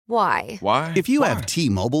Why? Why? If you have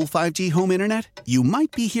T-Mobile 5G home internet, you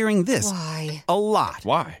might be hearing this Why? a lot.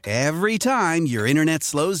 Why? Every time your internet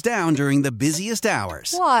slows down during the busiest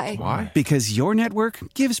hours. Why? Why? Because your network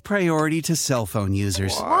gives priority to cell phone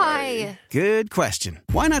users. Why? Good question.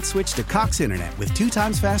 Why not switch to Cox Internet with 2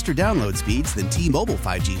 times faster download speeds than T-Mobile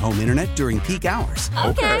 5G home internet during peak hours?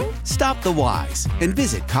 Okay. Stop the whys and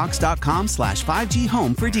visit cox.com/5G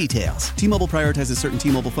home for details. T-Mobile prioritizes certain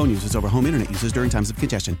T-Mobile phone users over home internet users during times of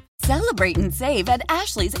congestion. Celebrate and save at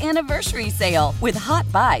Ashley's Anniversary Sale. With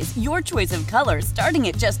Hot Buys, your choice of colors starting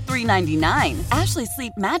at just $3.99. Ashley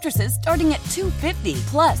Sleep mattresses starting at $2.50.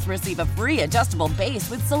 Plus, receive a free adjustable base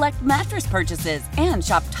with select mattress purchases. And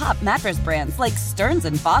shop top mattress brands like Stearns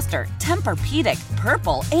 & Foster, Tempur-Pedic,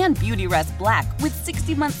 Purple, and Beautyrest Black with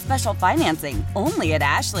 60-month special financing. Only at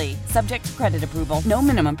Ashley. Subject to credit approval. No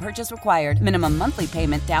minimum purchase required. Minimum monthly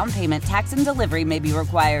payment, down payment, tax, and delivery may be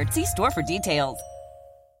required. See store for details.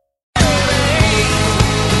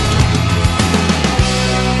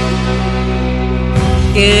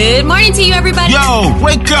 Good morning to you, everybody. Yo,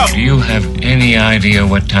 wake up! Do you have any idea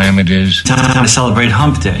what time it is? Time to celebrate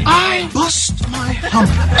Hump Day. I bust my hump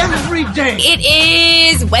every day. It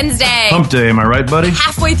is Wednesday. Hump Day, am I right, buddy?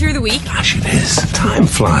 Halfway through the week. Gosh, it is. Time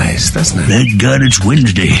flies, doesn't it? Thank God it's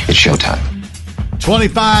Wednesday. It's showtime.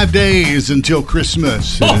 25 days until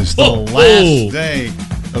Christmas. It is the last day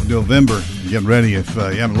of November. Get ready if you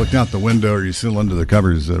haven't looked out the window or you're still under the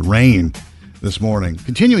covers. Rain this morning.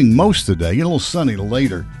 Continuing most of the day. Get a little sunny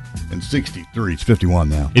later. And 63. It's 51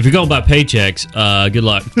 now. If you're going by paychecks, good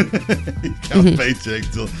luck. You count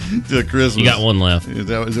paychecks till Christmas. You got one left.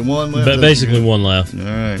 Is it one left? But basically one left. All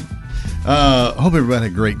right. Hope everybody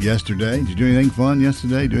had a great yesterday. Did you do anything fun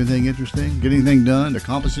yesterday? Do anything interesting? Get anything done?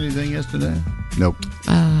 Accomplish anything yesterday? Nope.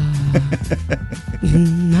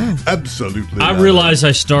 No. Absolutely I not. realized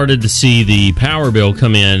I started to see the power bill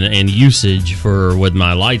come in and usage for with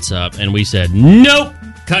my lights up, and we said, nope,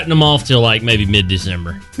 cutting them off till like maybe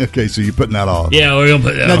mid-December. Okay, so you're putting that off. Yeah, we're going to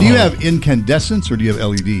put that Now, off. do you have incandescents or do you have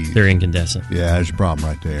LEDs? They're incandescent. Yeah, there's a problem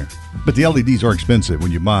right there. But the LEDs are expensive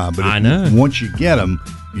when you buy them. But I know. Once you get them,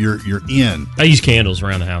 you're in. I use candles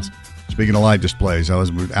around the house. Speaking of light displays, I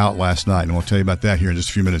was out last night, and we'll tell you about that here in just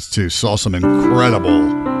a few minutes, too. Saw some incredible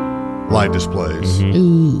light displays.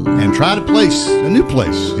 And tried to place a new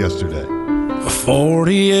place yesterday. A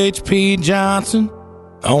 40 HP Johnson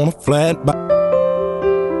on a flat bike.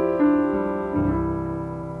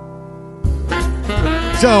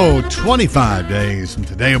 So, 25 days, and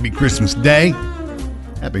today will be Christmas Day.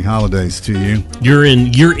 Happy holidays to you. You're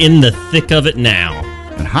in the thick of it now.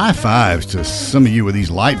 And high fives to some of you with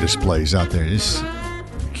these light displays out there. I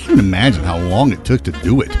can't imagine how long it took to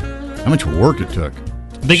do it. How much work it took.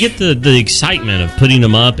 They get the excitement of putting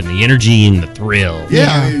them up and the energy and the thrill.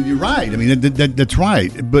 Yeah, I mean, you're right. I mean, that's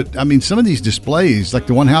right. But, I mean, some of these displays, like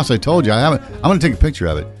the one house I told you, I'm going to take a picture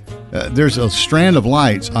of it. There's a strand of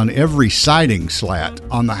lights on every siding slat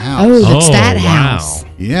on the house. Oh, it's that wow. house.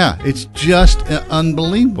 Yeah, it's just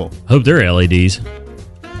unbelievable. Hope they're LEDs.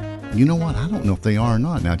 You know what? I don't know if they are or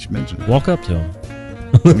not, now that you mention it. Walk up to them.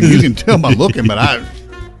 I mean, you can tell by looking, but I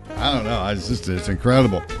don't know. It's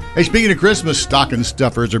incredible. Hey, speaking of Christmas, stocking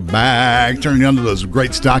stuffers are back. Turning on to those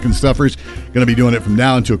great stocking stuffers. Going to be doing it from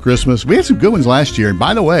now until Christmas. We had some good ones last year. And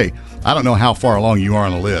by the way, I don't know how far along you are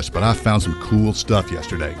on the list, but I found some cool stuff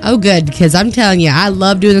yesterday. Oh, good, because I'm telling you, I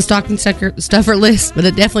love doing the stocking stuffer list, but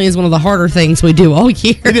it definitely is one of the harder things we do all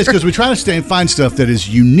year. It is, because we try to find stuff that is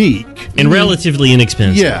unique. And relatively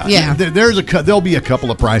inexpensive. Yeah. There'll be a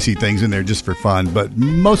couple of pricey things in there just for fun, but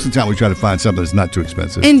most of the time we try to find something that's not too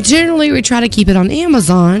expensive. And generally, we try to keep it on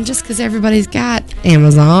Amazon, just because everybody's got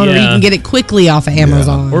Amazon, or you can get it quickly off of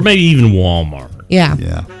Amazon. Or maybe even Walmart. Yeah.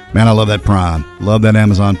 Yeah. Man, I love that Prime. Love that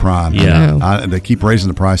Amazon Prime. Yeah. They keep raising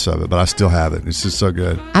the price of it, but I still have it. It's just so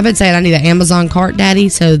good. I've been saying I need an Amazon cart daddy,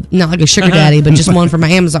 so not like a sugar daddy, but just one for my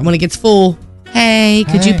Amazon. When it gets full, hey,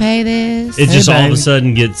 could you pay this? It just all of a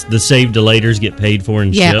sudden gets the saved to laters get paid for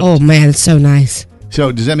and shipped. Oh man, it's so nice.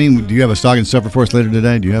 So does that mean, do you have a stocking stuffer for us later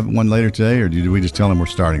today? Do you have one later today, or do we just tell them we're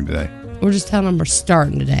starting today? We're just telling them we're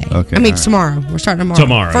starting today. Okay. I mean, tomorrow. We're starting tomorrow.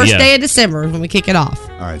 Tomorrow, First yeah. day of December when we kick it off.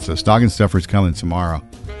 All right, so stocking stuffer's coming tomorrow.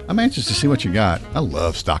 I'm anxious to see what you got. I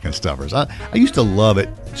love stocking stuffers. I used to love it,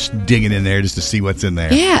 just digging in there just to see what's in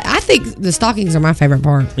there. Yeah, I think the stockings are my favorite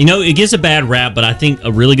part. You know, it gets a bad rap, but I think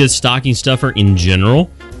a really good stocking stuffer in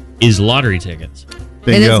general is lottery tickets.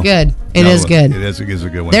 It is good. It is good. It is a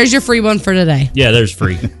good one. There's your free one for today. Yeah, there's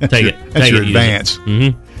free. Take it. That's Take your it, advance.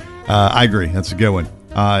 I agree. That's a good one.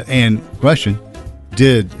 And question,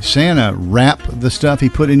 did Santa wrap the stuff he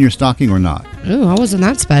put in your stocking or not? Ooh, I wasn't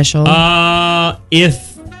that special.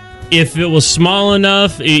 if it was small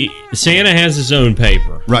enough, Santa has his own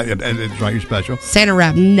paper. Right, and it's right, you're special. Santa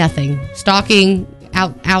wrapped nothing. Stocking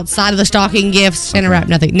outside of the stocking gifts. Santa wrapped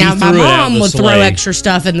nothing. Now He my threw it out mom the would throw sleigh. extra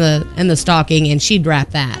stuff in the stocking, and she'd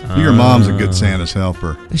wrap that. Your mom's a good Santa's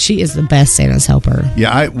helper. She is the best Santa's helper.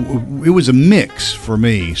 Yeah, it was a mix for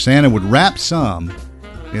me. Santa would wrap some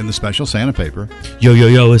in the special Santa paper.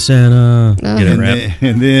 Yo, it's Santa. Get it wrapped.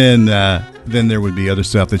 And then there would be other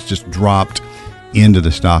stuff that's just dropped into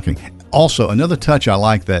the stocking. Also, another touch I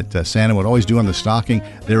like that Santa would always do on the stocking,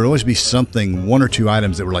 there would always be something, one or two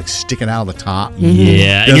items that were like sticking out of the top.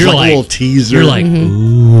 Yeah, There's and you're like like a little teaser. You're like,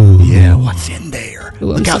 ooh. Yeah, what's in there? Ooh,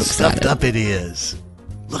 Look I'm how so stuffed excited. up it is.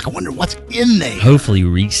 Look, I wonder what's in there. Hopefully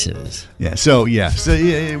Reese's. So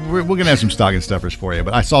we're going to have some stocking stuffers for you,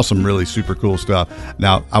 but I saw some really super cool stuff.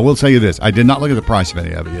 Now, I will tell you this. I did not look at the price of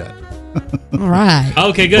any of it yet, All right.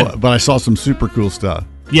 Okay, good. but I saw some super cool stuff.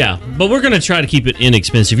 Yeah, but we're going to try to keep it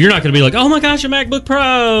inexpensive. You're not going to be like, oh my gosh, a MacBook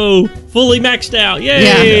Pro, fully maxed out.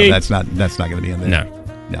 Yay! No, that's not going to be in there.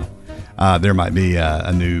 No. There might be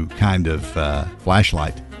a new kind of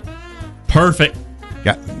flashlight. Perfect.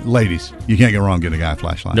 Ladies, you can't go wrong getting a guy a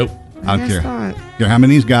flashlight. Nope. I don't Guess care. not. Care how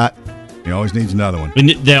many he's got. He always needs another one.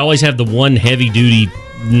 And they always have the one heavy duty,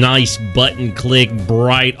 nice button click,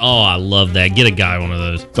 bright. Oh, I love that. Get a guy one of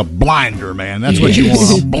those. It's a blinder, man. That's what you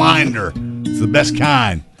want. A blinder. It's the best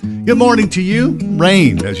kind. Good morning to you.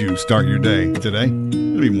 Rain as you start your day today.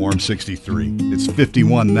 It'll be warm, 63. It's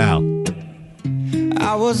 51 now.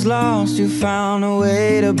 I was lost, you found a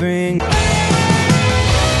way to bring.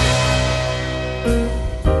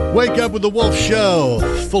 Wake up with the Wolf Show.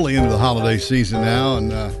 Fully into the holiday season now,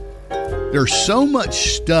 and there's so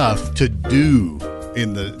much stuff to do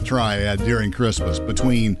in the Triad during Christmas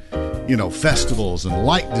between, festivals and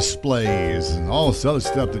light displays and all this other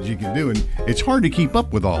stuff that you can do, and it's hard to keep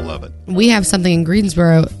up with all of it. We have something in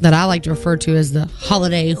Greensboro that I like to refer to as the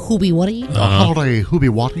holiday hoobie-wooty. The holiday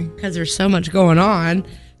hoobie-watty. Because there's so much going on.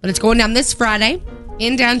 But it's going down this Friday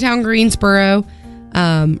in downtown Greensboro,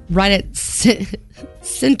 right at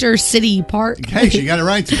Center City Park. Hey, she got it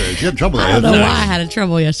right today. She had trouble there. I don't know why I had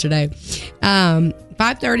trouble yesterday.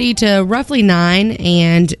 5:30 to roughly 9,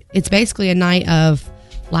 and it's basically a night of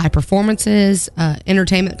live performances,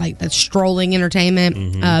 entertainment, like that strolling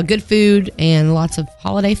entertainment, good food, and lots of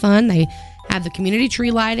holiday fun. They have the community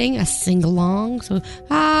tree lighting, a sing-along. So,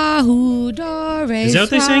 ah-hoo, dare, Is that what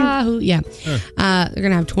they sing? ah-hoo. Yeah. They're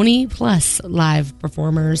going to have 20-plus live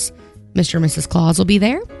performers. Mr. and Mrs. Claus will be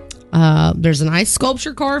there. There's an ice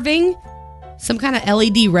sculpture carving, some kind of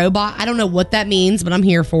LED robot. I don't know what that means, but I'm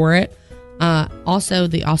here for it. Also,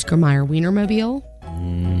 the Oscar Mayer Wienermobile,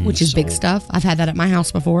 which is big stuff. I've had that at my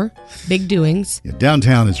house before. Big doings. Yeah,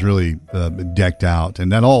 downtown is really decked out,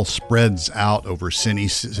 and that all spreads out over City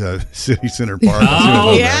Center Park.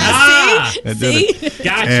 Oh, Yeah, And see?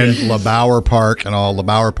 Gotcha. And LeBauer Park and all.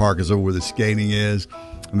 LeBauer Park is over where the skating is.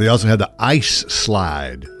 And they also had the ice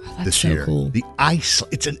slide this so year. cool. The ice,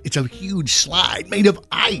 it's a huge slide made of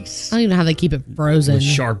ice I don't even know how they keep it frozen. With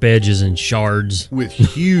sharp edges and shards. with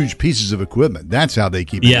huge pieces of equipment. That's how they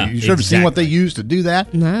keep it. Yeah, You ever seen what they exactly. use to do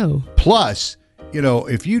that? No. Plus,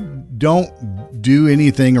 if you don't do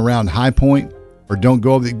anything around High Point or don't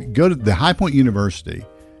go to the High Point University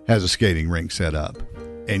has a skating rink set up,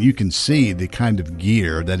 and you can see the kind of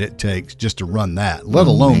gear that it takes just to run that, let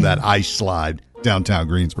alone man. that ice slide downtown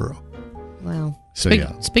Greensboro. Wow. So,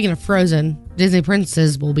 Speaking of Frozen, Disney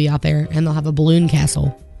Princess will be out there, and they'll have a balloon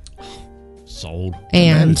castle. Sold.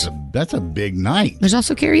 And That's a big night. there's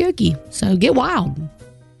also karaoke. So get wild.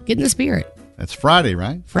 Get in the spirit. That's Friday,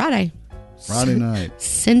 right? Friday. Friday night.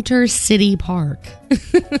 Center City Park.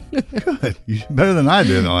 Good. You better than I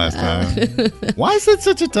did the last time. Why is that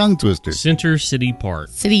such a tongue twister? Center City Park.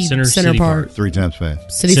 Center Park. 3 times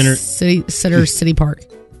fast. Center City Park.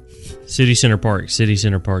 City Center Park. City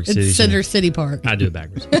Center Park. City It's Center City Park. I do it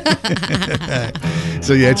backwards.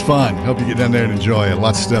 So, yeah, it's fun. Hope you get down there and enjoy it.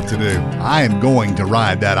 Lots of stuff to do. I am going to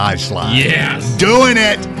ride that ice slide. Yes. Doing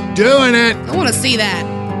it. Doing it. I want to see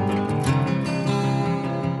that.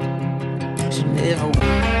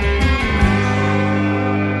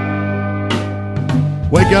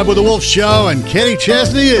 Wake up with the Wolf Show, and Kenny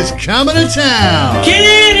Chesney is coming to town.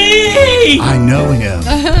 Kitty! I know him.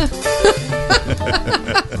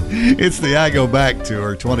 It's the I Go Back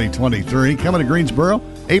Tour 2023 coming to Greensboro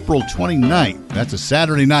April 29th. That's a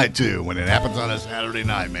Saturday night, too. When it happens on a Saturday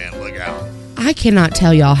night, man, look out. I cannot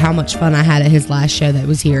tell y'all how much fun I had at his last show that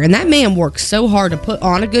was here. And that man worked so hard to put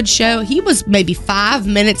on a good show. He was maybe 5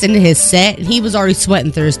 minutes into his set, and he was already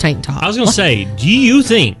sweating through his tank top. I was going to say, do you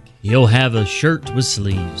think he'll have a shirt with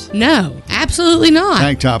sleeves? No, absolutely not.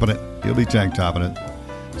 Tank topping it. He'll be tank topping it.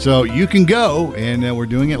 So you can go, and we're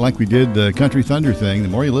doing it like we did the Country Thunder thing. The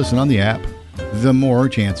more you listen on the app, the more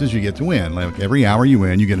chances you get to win. Like every hour you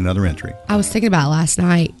win, you get another entry. I was thinking about it last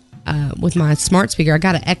night with my smart speaker. I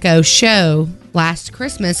got an Echo Show last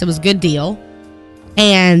Christmas. It was a good deal.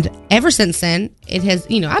 And ever since then, it has,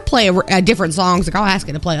 I play different songs. Like I'll ask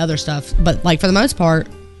it to play other stuff. But like for the most part,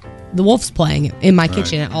 the Wolf's playing it in my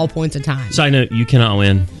kitchen at all points in time. So I know you cannot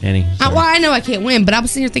win, Annie. I know I can't win, but I was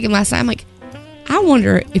sitting here thinking last night, I'm like, I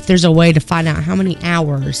wonder if there's a way to find out how many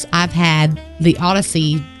hours I've had the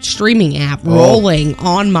Odyssey streaming app rolling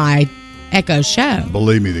on my Echo Show.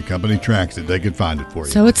 Believe me, the company tracks it. They could find it for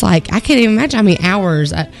you. So it's like, I can't even imagine how many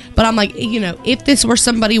hours. But I'm like, if this were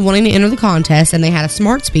somebody wanting to enter the contest and they had a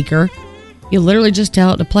smart speaker, you literally just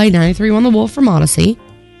tell it to play 93.1 The Wolf from Odyssey.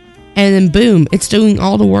 And then boom, it's doing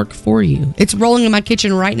all the work for you. It's rolling in my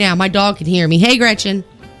kitchen right now. My dog can hear me. Hey, Gretchen.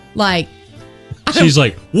 Like, she's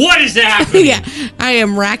like, what is happening? Yeah, I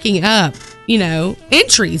am racking up,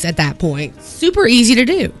 entries at that point. Super easy to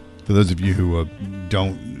do. For those of you who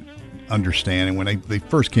don't understand, and when they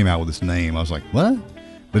first came out with this name, I was like, what?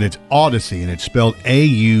 But it's Audacy, and it's spelled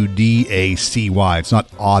Audacy. It's not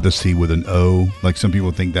Odyssey with an O, like some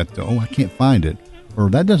people think that, I can't find it. Or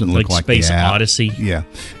that doesn't look like Space the app. Odyssey? Yeah.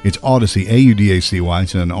 It's Audacy, Audacy.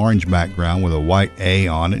 It's an orange background with a white A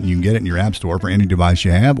on it, and you can get it in your app store for any device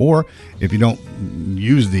you have. Or if you don't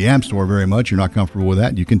use the app store very much, you're not comfortable with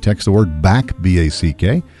that, you can text the word BACK,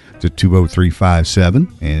 B-A-C-K, to 20357,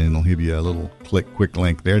 and it'll give you a little quick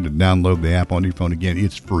link there to download the app on your phone. Again,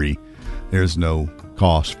 it's free. There's no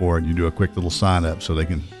cost for it. You do a quick little sign up so they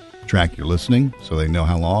can track your listening, so they know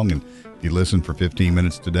how long. And if you listen for 15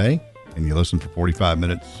 minutes today, and you listen for 45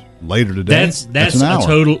 minutes later today, that's an hour. A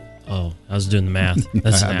total. Oh, I was doing the math.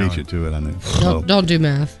 That's I an hour. beat you to it, I know. Don't do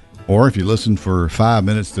math. Or if you listen for 5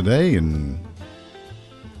 minutes today and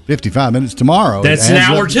 55 minutes tomorrow, that's an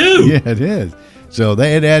hour too. Yeah, it is. So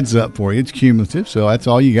it adds up for you. It's cumulative, so that's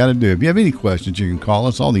all you got to do. If you have any questions, you can call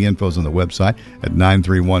us. All the info's on the website at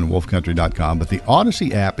 931wolfcountry.com. But the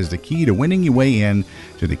Odyssey app is the key to winning your way in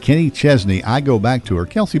to the Kenny Chesney I Go Back tour.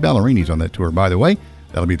 Kelsey Ballerini's on that tour, by the way.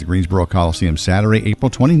 That'll be at the Greensboro Coliseum Saturday, April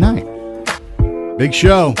 29th. Big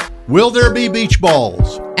show. Will there be beach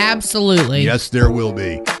balls? Absolutely. Yes, there will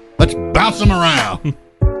be. Let's bounce them around.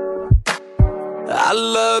 I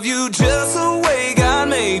love you just the way God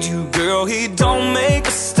made you, girl. He don't make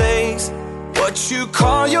mistakes. What you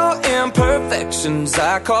call your imperfections,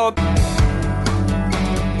 I call.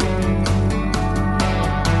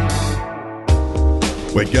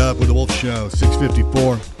 Wake up with the Wolf Show,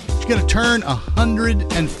 6:54. She's going to turn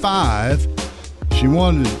 105. She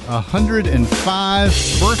wanted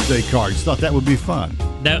 105 birthday cards. Thought that would be fun.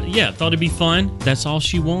 Thought it'd be fun. That's all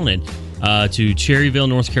she wanted. To Cherryville,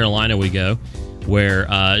 North Carolina we go, where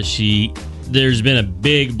there's been a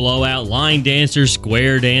big blowout. Line dancers,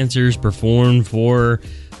 square dancers performed for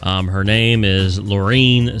her. Her name is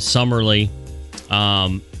Lorene Summerly.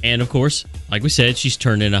 And of course, like we said, she's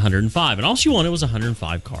turned in 105. And all she wanted was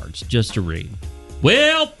 105 cards just to read.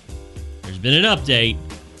 Well, there's been an update.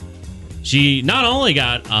 She not only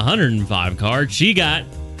got 105 cards, she got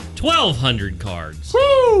 1,200 cards.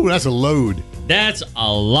 Woo! That's a load. That's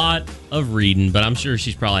a lot of reading, but I'm sure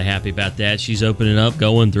she's probably happy about that. She's opening up,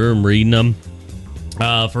 going through them, reading them.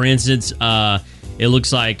 For instance, it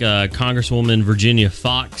looks like Congresswoman Virginia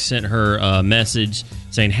Fox sent her a message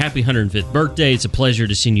saying, "Happy 105th birthday. It's a pleasure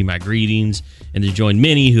to send you my greetings and to join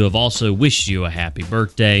many who have also wished you a happy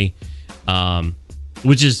birthday."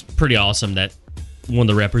 Which is pretty awesome that one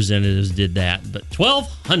of the representatives did that. But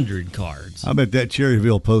 1,200 cards. I bet that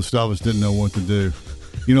Cherryville post office didn't know what to do.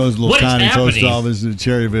 You know, those little tiny post office in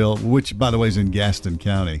Cherryville, which, by the way, is in Gaston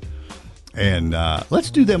County. And let's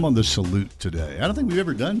do them on the salute today. I don't think we've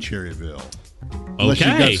ever done Cherryville. Unless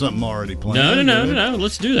you've got something already planned. No.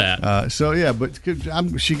 Let's do that. But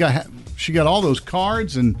she got all those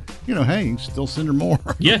cards, and hey, still send her more.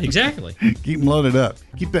 Yeah, exactly. Keep them loaded up.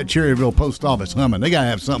 Keep that Cherryville post office humming. They gotta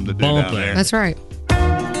have something to do down there. That's right.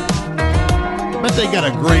 But they got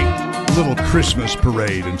a great little Christmas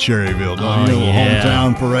parade in Cherryville, don't you?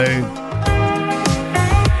 Hometown parade.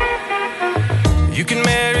 You can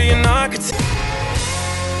marry an architect.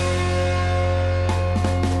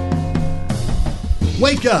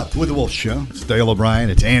 Wake up with the Wolf Show. It's Dale O'Brien,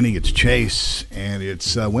 it's Annie, it's Chase, and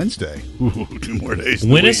it's Wednesday. Ooh, 2 more days.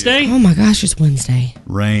 Wednesday? Oh my gosh, it's Wednesday.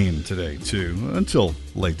 Rain today, too, until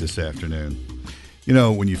late this afternoon.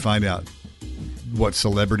 When you find out what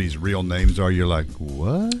celebrities' real names are, you're like,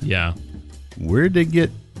 what? Yeah. Where'd they get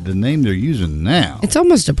the name they're using now? It's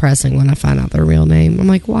almost depressing when I find out their real name. I'm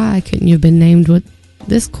like, why couldn't you have been named with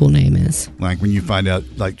this cool name is. Like when you find out,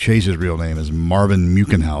 like Chase's real name is Marvin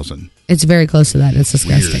Muchenhausen. It's very close to that. It's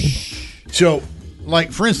disgusting. Weird. So,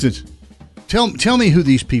 like for instance, tell me who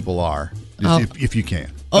these people are, if you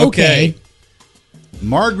can. Okay.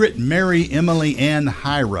 Margaret Mary Emily Ann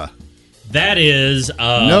Hyra. That is...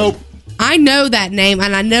 Nope. I know that name,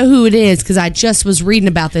 and I know who it is because I just was reading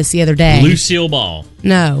about this the other day. Lucille Ball.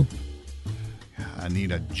 No. I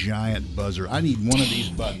need a giant buzzer. I need one of these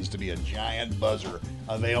buttons to be a giant buzzer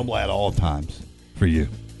available at all times for you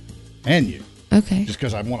and you. Okay. Just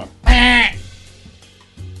because I want to.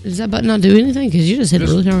 Does that button not do anything? Because you just hit it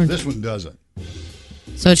really hard. This one doesn't.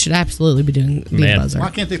 So it should absolutely be doing the buzzer.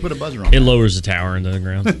 Why can't they put a buzzer on? It lowers the tower into the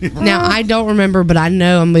ground. Now, I don't remember, but I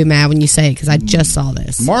know I'm going to be mad when you say it because I just saw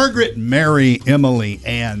this. Margaret Mary Emily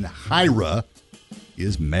Ann Hyra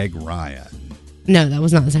is Meg Ryan. No, that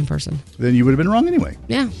was not the same person. Then you would have been wrong anyway.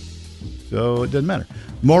 Yeah. So it doesn't matter.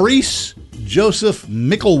 Maurice Joseph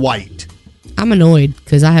Micklewhite. I'm annoyed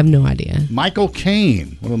because I have no idea. Michael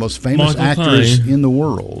Caine, one of the most famous Michael actors Caine. in the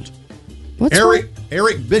world. What's Eric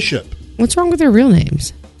wrong? Bishop. What's wrong with their real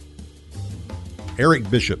names? Eric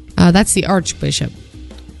Bishop. That's the Archbishop.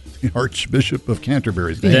 The Archbishop of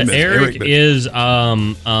Canterbury's name is Eric Bishop. is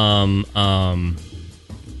I'm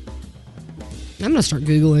going to start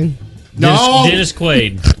Googling. No! Dennis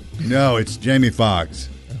Quaid. No, it's Jamie Foxx.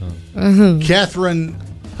 Catherine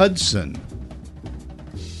Hudson.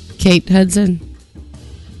 Kate Hudson.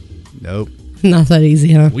 Nope. Not that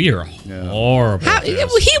easy, huh? We are horrible. How, at he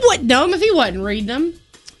this. wouldn't know him if he wasn't reading them.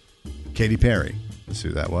 Katy Perry. Let's see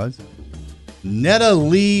who that was. Netta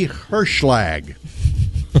Lee Hirschlag.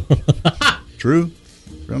 True?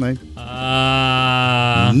 Real name?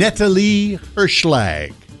 Netta Lee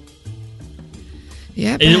Hirschlag.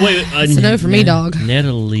 Yep. Wait, It's a no for me, dog.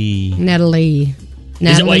 Natalie. Natalie.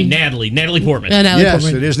 Is it, wait, Natalie. Natalie Portman. Natalie Yes,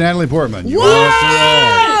 Portman. it is Natalie Portman. You Whoa!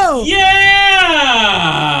 are correct. Yeah!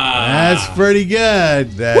 That's pretty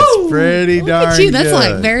good. That's Woo! pretty Look darn at you. That's good.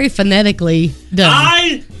 like very phonetically done.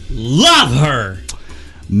 I love her.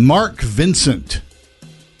 Mark Vincent.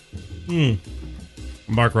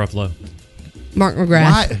 Mark Ruffalo. Mark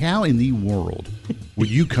McGrath. How in the world would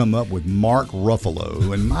you come up with Mark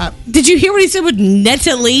Ruffalo? And Did you hear what he said with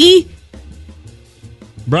Natalie?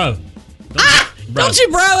 Bro. Don't you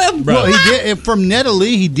bro him? Bro. Well, he did from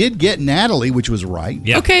Natalie. He did get Natalie, which was right.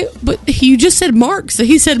 Yeah. Okay, but you just said Mark, so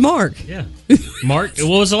he said Mark. Yeah. Mark.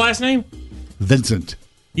 What was the last name? Vincent.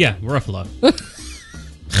 Yeah, Ruffalo.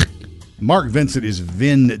 Mark Vincent is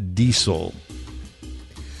Vin Diesel.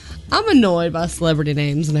 I'm annoyed by celebrity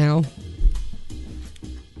names now.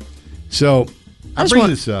 So I just bring want-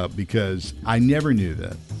 this up because I never knew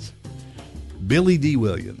this. Billy D.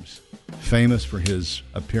 Williams, famous for his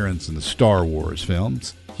appearance in the Star Wars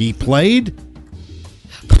films, he played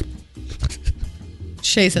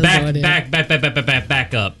Chase has no idea.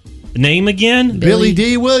 Back up. Name again? Billy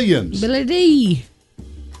D. Williams. Billy D.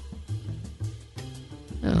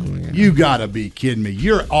 Oh my god. You gotta be kidding me.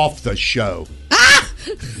 You're off the show.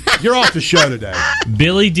 You're off the show today.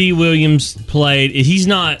 Billy D. Williams played. He's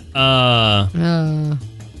not. No,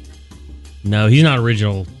 he's not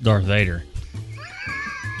original Darth Vader.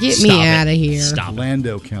 Get Stop me it. out of here. Stop.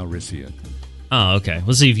 Lando Calrissian. Oh, okay.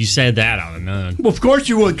 Let's see if you said that. I don't know. Well, of course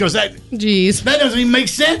you would, because that Jeez. doesn't even make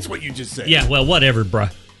sense what you just said. Yeah. Well, whatever, bro.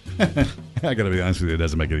 I gotta be honest with you, it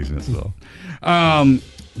doesn't make any sense at all.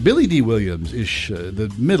 Billy D. Williams is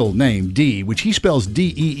the middle name D, which he spells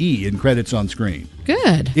D-E-E in credits on screen,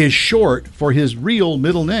 Good. is short for his real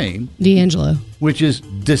middle name, D'Angelo. which is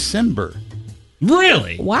December.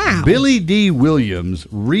 Really? Wow. Billy D. Williams'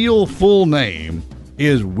 real full name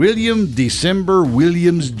is William December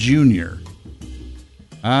Williams Jr.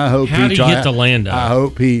 I hope How did he get to Lando? I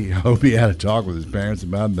hope he had a talk with his parents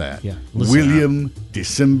about that. Yeah, listen William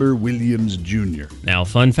December Williams Jr. Now,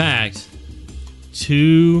 fun fact: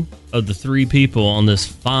 2 of the 3 people on this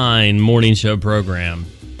fine morning show program,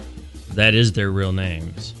 that is their real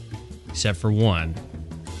names, except for one.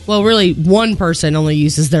 Well, really, one person only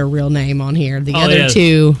uses their real name on here. The other yeah.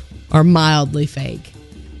 2 are mildly fake.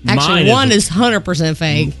 Actually, Mine is- one is 100%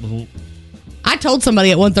 fake. I told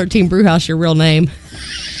somebody at 113 Brewhouse your real name.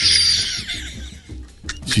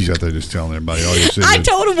 She's out there just telling everybody all your secrets. I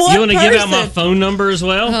told one person. You want to give out my phone number as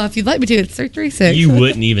well? If you'd like me to, it's 336. You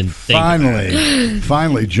wouldn't even think.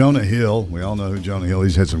 Finally, Jonah Hill. We all know who Jonah Hill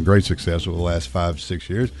is. He's had some great success over the last 5-6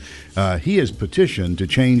 years. He has petitioned to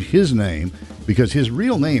change his name because his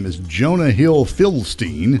real name is Jonah Hill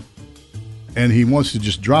Philstein, and he wants to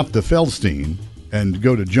just drop the Feldstein and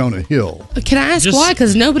go to Jonah Hill. Can I ask Just- why?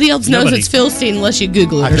 Because nobody else knows Nobody. it's Philstein unless you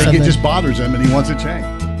Google it I or think something. it just bothers him, and he wants it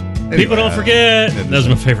changed. People don't forget. that That was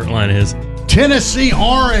my favorite line. Is Tennessee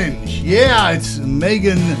Orange. Yeah, it's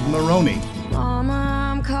Megan Maroney.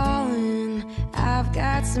 Mama, I'm calling. I've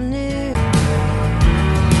got some news.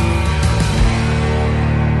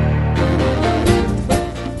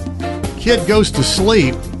 Kid goes to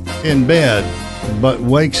sleep in bed, but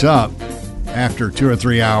wakes up after 2 or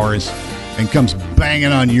 3 hours and comes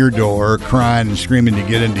banging on your door, crying and screaming to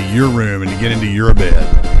get into your room and to get into your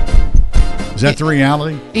bed. Is that the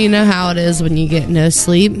reality? You know how it is when you get no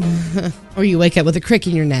sleep, or you wake up with a crick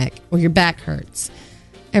in your neck, or your back hurts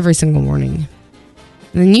every single morning.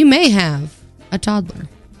 And then you may have a toddler,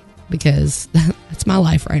 because that's my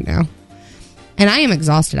life right now. And I am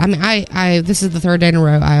exhausted. I mean, I this is the third day in a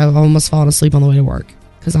row I've almost fallen asleep on the way to work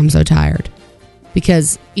because I'm so tired.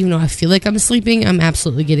 Because even though I feel like I'm sleeping, I'm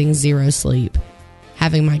absolutely getting zero sleep.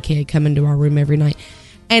 Having my kid come into our room every night.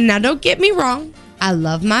 And now don't get me wrong. I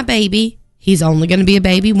love my baby. He's only going to be a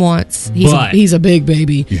baby once. He's a big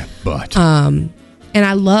baby. Yeah, but. And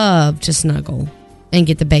I love to snuggle and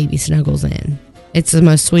get the baby snuggles in. It's the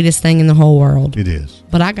most sweetest thing in the whole world. It is.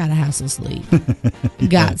 But I got to have some sleep.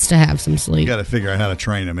 Gots to have some sleep. You got to figure out how to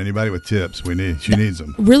train them. Anybody with tips, she needs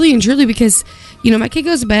them. Really and truly, because, my kid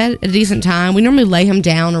goes to bed at a decent time. We normally lay him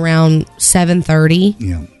down around 7:30.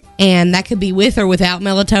 Yeah. And that could be with or without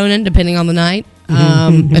melatonin, depending on the night.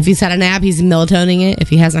 If he's had a nap, he's melatoning it. If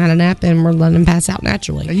he hasn't had a nap, then we're letting him pass out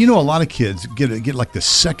naturally. And a lot of kids get like the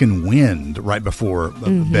second wind right before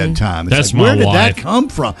bedtime. It's That's like, where my did wife. that come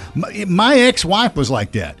from? My ex-wife was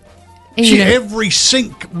like that. And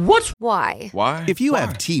Why? If you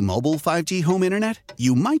have T-Mobile 5G home internet,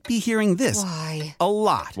 you might be hearing this Why? a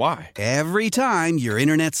lot. Why? Every time your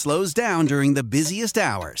internet slows down during the busiest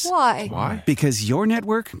hours. Why? Because your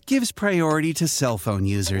network gives priority to cell phone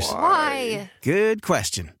users. Why? Good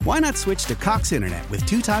question. Why not switch to Cox Internet with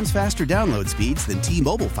 2 times faster download speeds than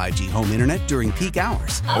T-Mobile 5G home internet during peak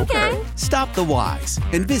hours? Okay. Stop the whys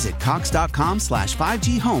and visit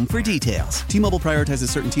cox.com/5G home for details. T-Mobile prioritizes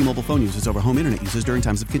certain T-Mobile phone users over home internet users during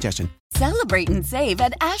times of congestion. Celebrate and save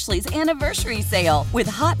at Ashley's Anniversary Sale. With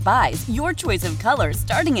Hot Buys, your choice of colors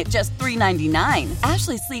starting at just $3.99.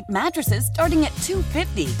 Ashley Sleep mattresses starting at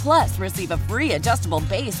 $2.50. Plus, receive a free adjustable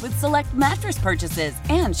base with select mattress purchases.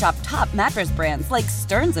 And shop top mattress brands like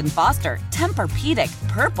Stearns & Foster, Tempur-Pedic,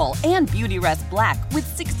 Purple, and Beautyrest Black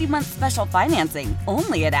with 60-month special financing.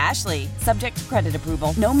 Only at Ashley. Subject to credit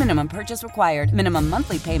approval. No minimum purchase required. Minimum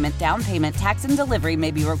monthly payment, down payment, tax, and delivery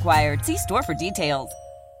may be required. See store for details.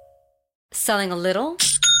 Selling a little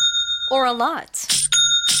or a lot?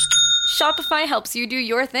 Shopify helps you do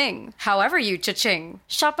your thing, however you cha-ching.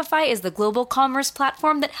 Shopify is the global commerce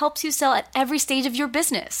platform that helps you sell at every stage of your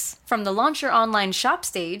business. From the launch your online shop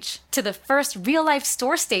stage, to the first real-life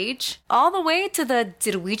store stage, all the way to the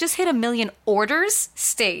did we just hit 1 million orders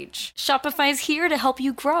stage. Shopify is here to help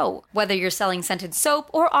you grow. Whether you're selling scented soap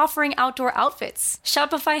or offering outdoor outfits,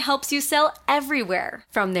 Shopify helps you sell everywhere.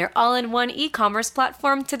 From their all-in-one e-commerce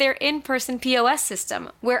platform to their in-person POS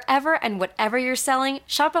system, wherever and whatever you're selling,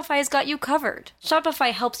 Shopify's got you covered.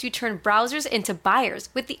 Shopify helps you turn browsers into buyers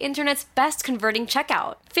with the internet's best converting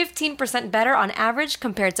checkout. 15% better on average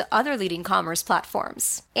compared to other leading commerce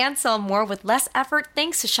platforms. And sell more with less effort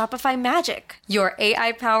thanks to Shopify Magic, your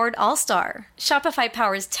AI-powered all-star. Shopify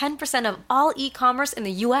powers 10% of all e-commerce in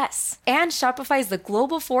the US. And Shopify is the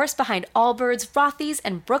global force behind Allbirds, Rothy's,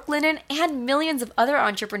 and Brooklinen, and millions of other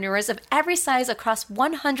entrepreneurs of every size across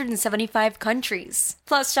 175 countries.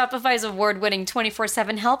 Plus, Shopify's award-winning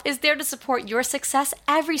 24/7 help is there to support your success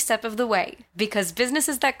every step of the way. Because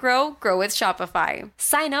businesses that grow, grow with Shopify.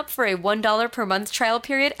 Sign up for a $1 per month trial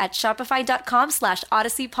period at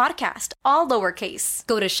shopify.com/Odyssey Podcast, all lowercase.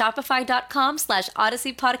 Go to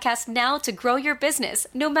shopify.com/Odyssey Podcast now to grow your business,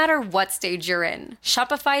 no matter what stage you're in.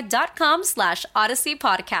 Shopify.com/Odyssey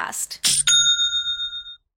Podcast.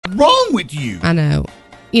 What's wrong with you? I know.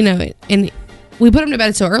 And we put him to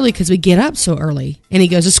bed so early because we get up so early. And he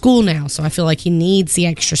goes to school now, so I feel like he needs the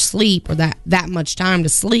extra sleep or that much time to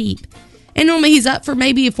sleep. And normally he's up for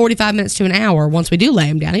maybe 45 minutes to an hour. Once we do lay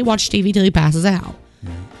him down, he watches TV till he passes out.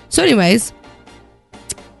 So anyways,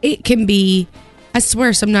 it can be, I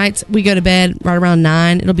swear, some nights we go to bed right around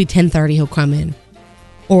 9. It'll be 10:30 he'll come in.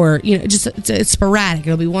 Or, just it's sporadic.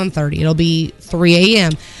 It'll be 1:30. It'll be 3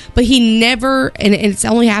 a.m. But he never, and it's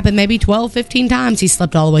only happened maybe 12, 15 times he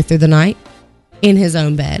slept all the way through the night in his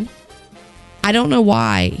own bed. I don't know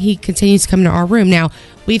why he continues to come to our room. Now,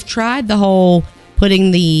 we've tried the whole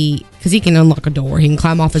putting because he can unlock a door. He can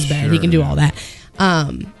climb off his bed. He can do all that.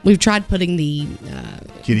 We've tried putting the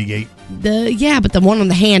kitty gate. But the one on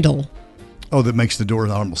the handle. Oh, that makes the door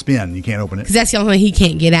almost spin. You can't open it. Because that's the only thing he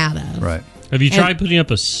can't get out of. Right. Have you tried putting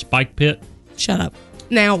up a spike pit? Shut up.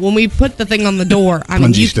 Now, when we put the thing on the door, I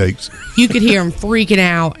mean, steaks. You could hear him freaking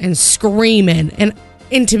out and screaming.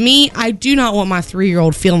 And to me, I do not want my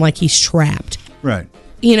 3-year-old feeling like he's trapped. Right.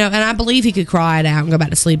 You know, and I believe he could cry it out and go back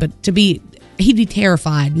to sleep, but he'd be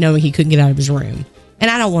terrified knowing he couldn't get out of his room.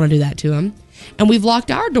 And I don't want to do that to him. And we've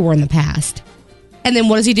locked our door in the past. And then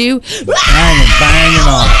what does he do? Banging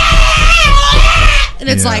on it. And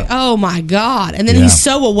it's like, oh my God. And then he's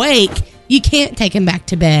so awake, you can't take him back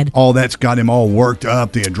to bed. Oh, that's got him all worked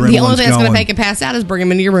up. The adrenaline's The only thing that's going going. to make him pass out is bring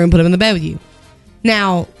him into your room, put him in the bed with you.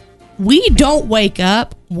 Now, we don't wake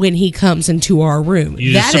up when he comes into our room.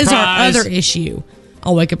 That is our other issue.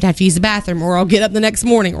 I'll wake up to have to use the bathroom, or I'll get up the next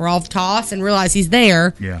morning, or I'll toss and realize he's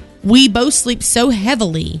there. Yeah. We both sleep so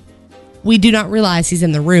heavily, we do not realize he's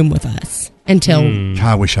in the room with us until...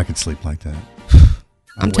 I wish I could sleep like that.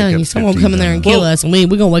 I'm telling you, someone will come in there and kill us, and we're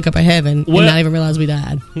going to wake up in heaven and not even realize we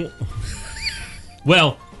died.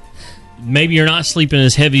 Well, maybe you're not sleeping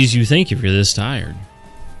as heavy as you think if you're this tired.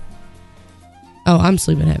 Oh, I'm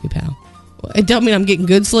sleeping heavy, pal. It don't mean I'm getting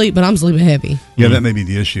good sleep, but I'm sleeping heavy. Yeah, that may be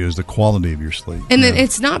the issue, is the quality of your sleep. And then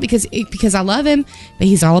it's not because I love him, but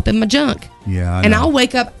he's all up in my junk. Yeah, I And know. I'll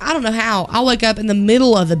wake up, I don't know how, I'll wake up in the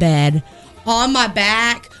middle of the bed on my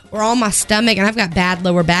back or on my stomach, and I've got bad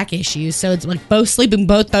lower back issues, so it's like both sleeping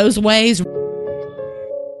both those ways.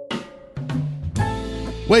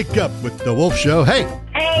 Wake up with the Wolf Show. Hey.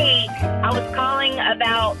 Hey, I was calling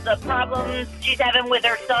about the problems she's having with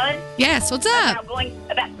her son. Yes, what's up?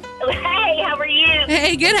 Hey, how are you?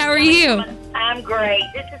 Hey, good, how are you? I'm great.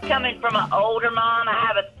 This is coming from an older mom. I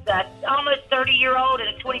have a almost 30-year-old and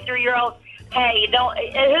a 23-year-old. Hey,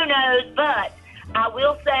 who knows, but I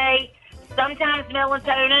will say sometimes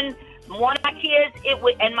melatonin, one of my kids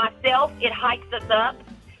and myself, it hikes us up.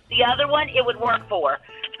 The other one, it would work for.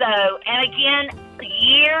 So, and again,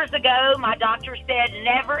 years ago, my doctor said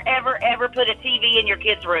never, ever, ever put a TV in your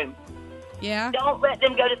kid's room. Yeah. Don't let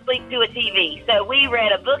them go to sleep to a TV. So we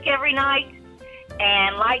read a book every night,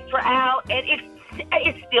 and lights were out, and it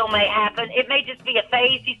still may happen. It may just be a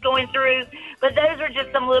phase he's going through, but those are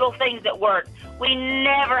just some little things that work. We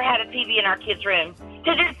never had a TV in our kids' room.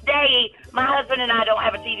 To this day, my husband and I don't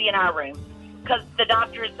have a TV in our room because the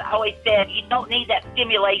doctors always said you don't need that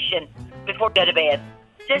stimulation before you go to bed.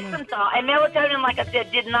 Just some thought. And melatonin, like I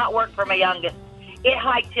said, did not work for my youngest. It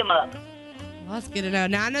hiked him up. Well, that's good to know.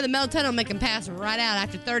 Now, I know the melatonin will make him pass right out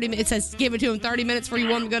after 30 minutes. It says give it to him 30 minutes before you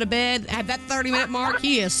want him to go to bed. At that 30-minute mark,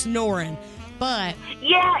 he is snoring. But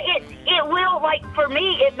yeah, it will, like, for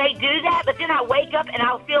me, it may do that, but then I wake up and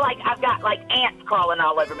I'll feel like I've got, like, ants crawling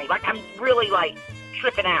all over me. Like, I'm really, like,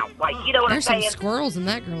 tripping out. Like, you know what there's I'm saying? some squirrels in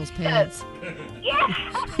that girl's pants. Yeah.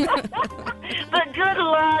 But good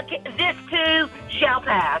luck. This, too, shall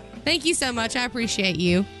pass. Thank you so much. I appreciate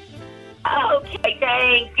you. Okay,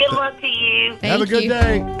 thanks. Good luck to you. Have a good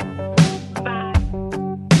day. Bye.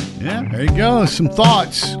 Yeah, there you go. Some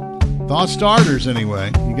thoughts. Thought starters,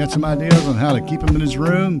 anyway. You got some ideas on how to keep him in his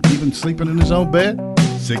room, keep him sleeping in his own bed?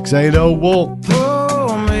 680-WOLF.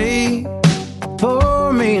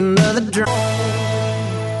 Pour me another drink.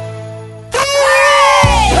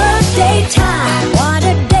 Birthday time, what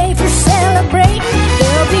a day for celebrating.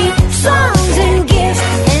 There'll be songs and gifts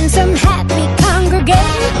and some happy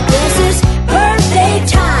congregating. This is birthday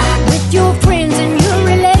time with your friends and your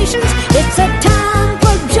relations. It's a time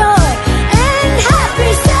for joy and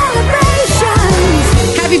happy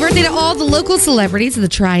celebrations. Happy birthday to all the local celebrities of the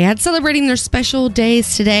Triad celebrating their special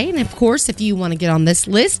days today. And of course, if you want to get on this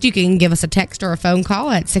list, you can give us a text or a phone call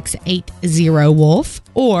at 680-WOLF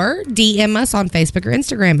or DM us on Facebook or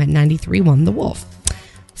Instagram at 931TheWolf.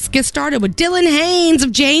 Let's get started with Dylan Haynes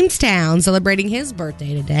of Jamestown celebrating his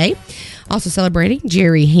birthday today. Also celebrating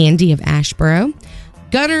Jerry Handy of Ashboro.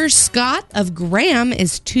 Gunnar Scott of Graham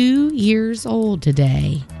is 2 years old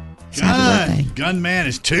today. So happy birthday. Gunman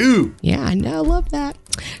is 2. Yeah, I know. I love that.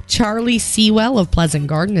 Charlie Sewell of Pleasant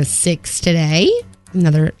Garden is 6 today.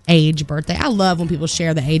 Another age birthday. I love when people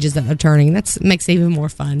share the ages that they're turning. That makes it even more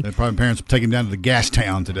fun. Their probably parents will take him down to the gas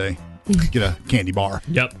town today. Get a candy bar.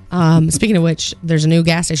 Yep. Speaking of which, there's a new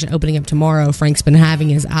gas station opening up tomorrow. Frank's been having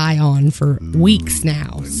his eye on for weeks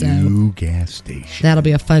now. So new gas station. That'll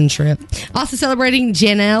be a fun trip. Also celebrating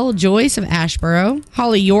Janelle Joyce of Ashboro,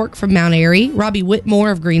 Holly York from Mount Airy, Robbie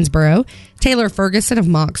Whitmore of Greensboro, Taylor Ferguson of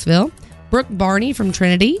Moxville, Brooke Barney from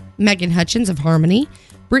Trinity, Megan Hutchins of Harmony,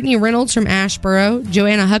 Brittany Reynolds from Ashboro,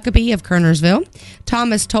 Joanna Huckabee of Kernersville,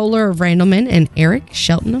 Thomas Toller of Randleman, and Eric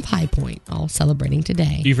Shelton of High Point, all celebrating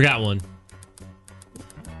today. You forgot one.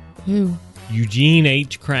 Who? Eugene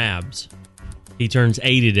H. Krabs. He turns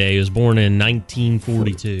 80 today. He was born in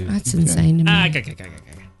 1942. That's insane to me.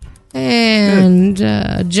 And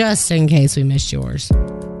just in case we missed yours.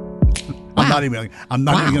 I'm not even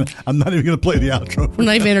gonna play the outro. We're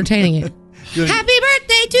not even entertaining it. Happy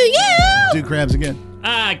birthday to you! Do crabs again.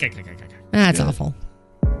 That's awful.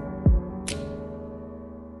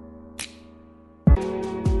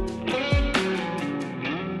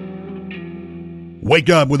 Wake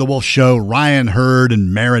Up with the Wolf Show. Ryan Hurd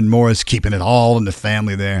and Maren Morris keeping it all in the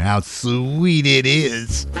family there. How sweet it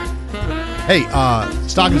is. Hey,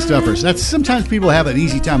 stocking stuffers. That's sometimes people have an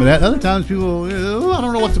easy time with that. Other times people, I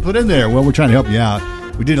don't know what to put in there. Well, we're trying to help you out.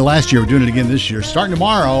 We did it last year. We're doing it again this year. Starting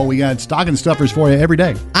tomorrow, we got stocking stuffers for you every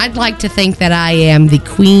day. I'd like to think that I am the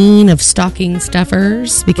queen of stocking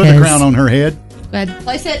stuffers because put the crown on her head. Go ahead,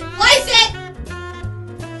 place it. Place it.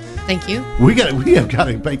 Thank you. We have got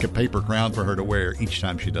to make a paper crown for her to wear each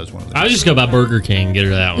time she does one of those. I would just go by Burger King and get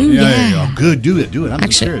her that one. Ooh, There you go. Good. Do it. I'm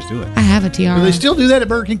Actually, serious. Do it. I have a tiara. Do they still do that at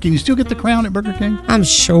Burger King? Can you still get the crown at Burger King? I'm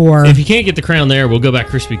sure. If you can't get the crown there, we'll go by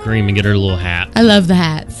Krispy Kreme and get her a little hat. I love the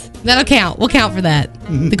hats. That'll count. We'll count for that.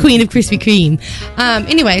 The queen of Krispy Kreme.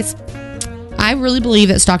 Anyways, I really believe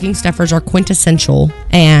that stocking stuffers are quintessential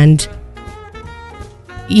and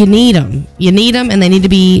you need them. You need them and they need to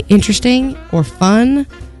be interesting or fun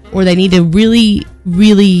or they need to really,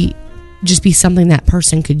 really just be something that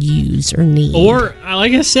person could use or need. Or,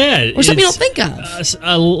 like I said, or something you don't think of.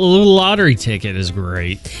 A little lottery ticket is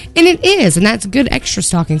great. And it is, and that's good extra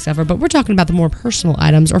stocking stuffer, but we're talking about the more personal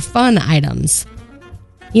items or fun items.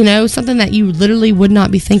 You know, something that you literally would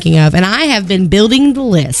not be thinking of. And I have been building the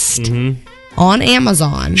list on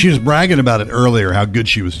Amazon. She was bragging about it earlier, how good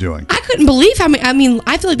she was doing. I couldn't believe how many. I mean,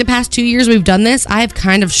 I feel like the past 2 years we've done this, I have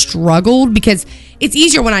kind of struggled because it's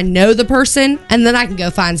easier when I know the person and then I can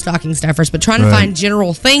go find stocking stuffers. But trying to find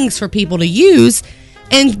general things for people to use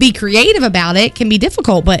and be creative about it can be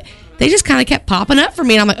difficult. But they just kind of kept popping up for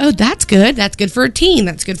me. And I'm like, oh, that's good. That's good for a teen.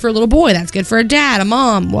 That's good for a little boy. That's good for a dad, a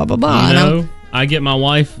mom, blah, blah, blah. You know, I get my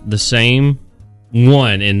wife the same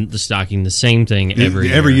one in the stocking, the same thing every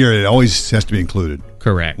year. Every year, it always has to be included.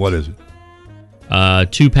 Correct. What is it?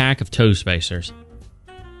 2-pack of toe spacers.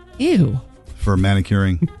 Ew. For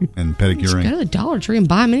manicuring and pedicuring. Just go to the Dollar Tree and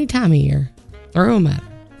buy them any time of year. Throw them at her.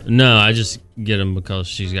 No, I just get them because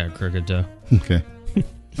she's got a crooked toe. Okay.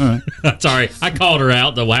 All right. Sorry, I called her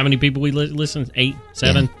out, though. How many people we listen? 8,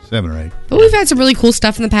 7? Yeah. 7 or 8. But we've had some really cool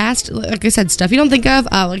stuff in the past. Like I said, stuff you don't think of.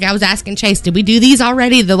 Like I was asking Chase, did we do these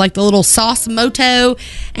already? The little sauce moto,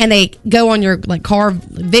 and they go on your car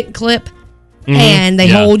vent clip, and they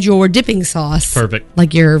hold your dipping sauce. Perfect.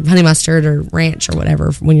 Like your honey mustard or ranch or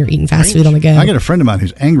whatever when you're eating fast food on the go. I got a friend of mine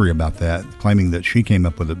who's angry about that, claiming that she came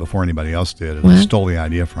up with it before anybody else did and stole the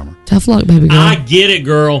idea from her. Tough luck, baby girl. I get it,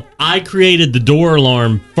 girl. I created the door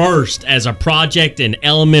alarm first as a project in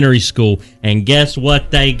elementary school, and guess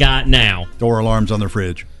what they got now? Door alarms on their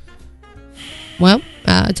fridge. Well,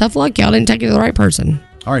 tough luck. Y'all didn't take it to the right person.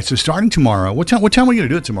 All right, so starting tomorrow, what time are we going to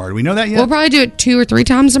do it tomorrow? Do we know that yet? We'll probably do it 2 or 3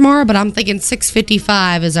 times tomorrow, but I'm thinking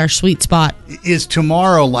 6:55 is our sweet spot. Is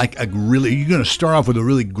tomorrow like a really, are you going to start off with a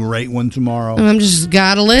really great one tomorrow? I'm just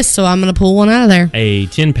got a list, so I'm going to pull one out of there. A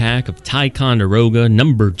 10-pack of Ticonderoga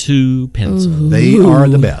No. 2 pencils. They are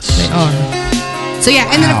the best. They are. So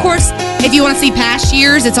yeah, and then of course, if you want to see past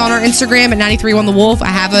years, it's on our Instagram at 93.1 The Wolf. I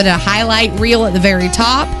have a highlight reel at the very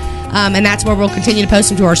top. And that's where we'll continue to post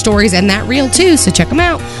them to our stories and that reel too, so check them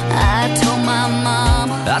out. I told my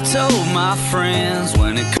mama, I told my friends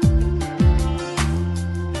when it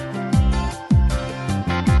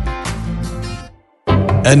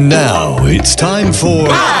And now it's time for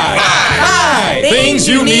Things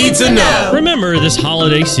You Need to Know. Remember, this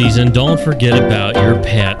holiday season, don't forget about your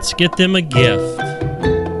pets. Get them a gift.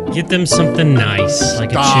 Get them something nice,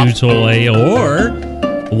 like a chew toy, or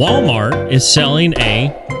Walmart is selling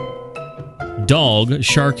a dog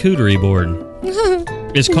charcuterie board.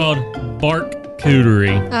 It's called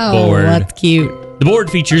Barkcuterie board. Oh, that's cute. The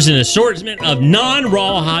board features an assortment of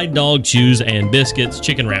non-rawhide dog chews and biscuits,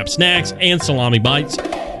 chicken wrap snacks, and salami bites.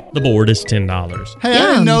 The board is $10. Hey, I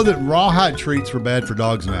didn't know that rawhide treats were bad for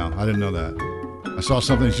dogs now. I didn't know that. I saw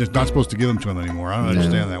something that's just not supposed to give them to them anymore. I don't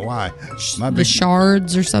understand that. Why? The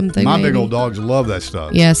shards or something. My maybe? big old dogs love that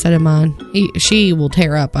stuff. Yeah, so did mine. She will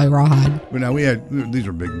tear up a rawhide. But now these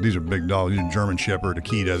are big dogs. These are German Shepherd,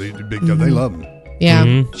 Akita. These are big dogs. They love them.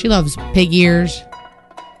 Yeah, she loves pig ears,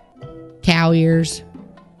 cow ears,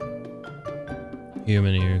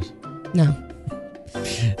 human ears. No.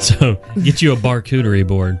 So get you a Barkcuterie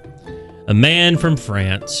board. A man from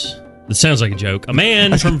France. This sounds like a joke. A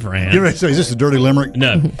man from France. You ready to say, is this a dirty limerick?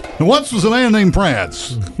 No. What was a man named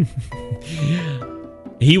France?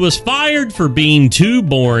 He was fired for being too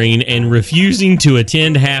boring and refusing to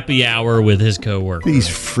attend happy hour with his coworkers. These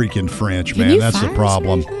freaking French, man. That's the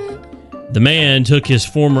problem. The man took his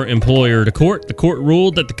former employer to court. The court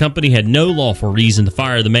ruled that the company had no lawful reason to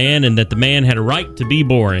fire the man and that the man had a right to be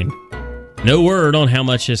boring. No word on how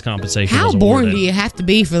much his compensation was How boring awarded. do you have to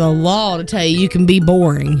be for the law to tell you can be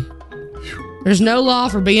boring? There's no law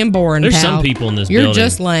for being boring, There's pal. some people in this You're building.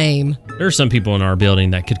 just lame. There are some people in our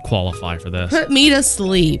building that could qualify for this. Put me to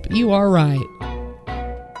sleep. You are right.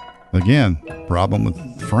 Again, problem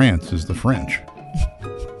with France is the French.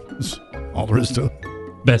 That's all there is to it.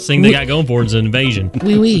 Best thing they got going for is an invasion.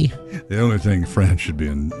 Oui, oui. The only thing France should be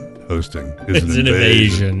hosting is It's an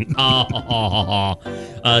invasion.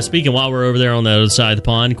 Speaking while we're over there on the other side of the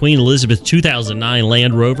pond, Queen Elizabeth's 2009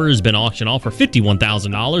 Land Rover has been auctioned off for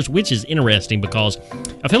 $51,000, which is interesting because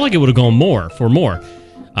I feel like it would have gone for more.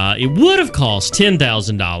 It would have cost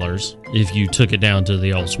 $10,000 if you took it down to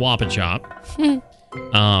the old swap and shop.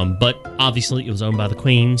 But obviously it was owned by the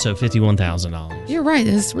Queen, so $51,000. You're right.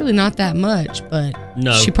 It's really not that much, but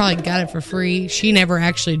No. she probably got it for free. She never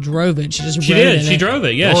actually drove it. She just She rode did. in She it. drove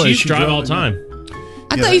it. Yeah, Boy, she used to she drive drove all the it. time.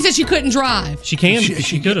 I thought you said she couldn't drive. She can.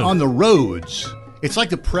 She could have. On the roads, it's like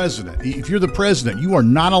the president. If you're the president, you are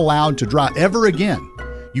not allowed to drive ever again.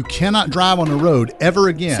 You cannot drive on the road ever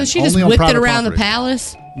again. So she Only just on whipped it private around the property.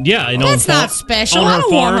 palace? Yeah, and That's on not special. on I her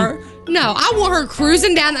don't farm. want her. No, I want her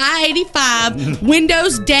cruising down the I-85,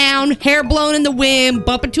 windows down, hair blown in the wind,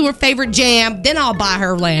 bumping to her favorite jam. Then I'll buy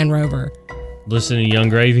her Land Rover. Listen to Young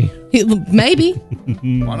Gravy. Maybe.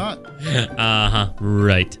 Why not?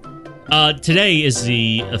 Right. Today is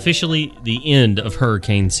officially the end of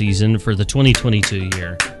hurricane season for the 2022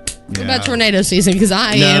 year. What about tornado season? Because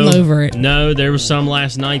I am over it. No, there was some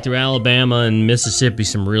last night through Alabama and Mississippi,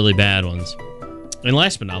 some really bad ones. And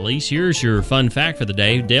last but not least, here's your fun fact for the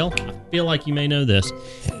day. Dale, I feel like you may know this.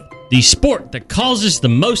 The sport that causes the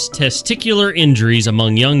most testicular injuries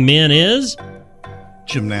among young men is?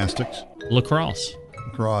 Gymnastics. Lacrosse.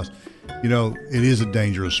 Lacrosse. You know, it is a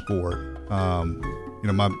dangerous sport.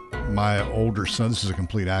 You know, my older son, this is a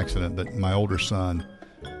complete accident, but my older son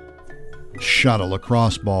shot a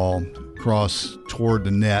lacrosse ball across toward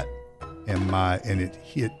the net, and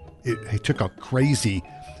it took a crazy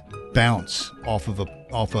bounce off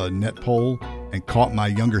a net pole and caught my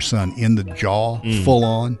younger son in the jaw full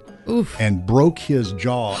on. Oof. And broke his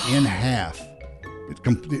jaw in half.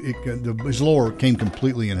 His lower came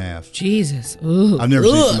completely in half. Jesus. Ooh. I've never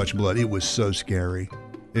seen so much blood. It was so scary.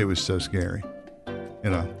 It was so scary.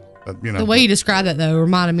 The way you described that, though,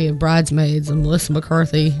 reminded me of Bridesmaids and Melissa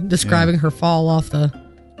McCarthy describing her fall off the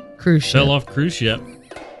cruise ship. Fell off cruise ship.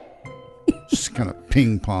 Just kind of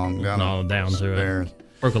ping pong down to there. it.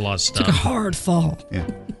 Broke a lot of stuff. Took a hard fall. Yeah.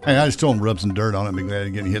 Hey, I just told him to rub some dirt on it and be glad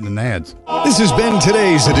to get hit in the nads. This has been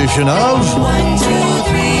today's edition of 1, 2,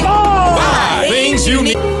 3, 5 things you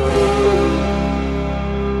need.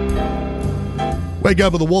 Wake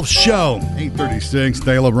up with the Wolf Show. 8:36.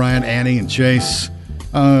 Dale O'Brien, Annie, and Chase.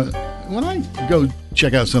 When I go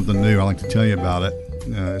check out something new, I like to tell you about it,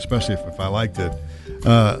 especially if I liked it.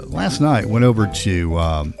 Last night, went over to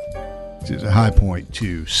High Point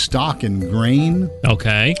to Stock and Grain.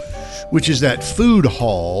 Okay. Which is that food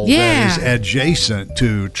hall that is adjacent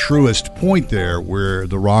to Truist Point there where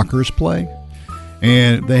the Rockers play.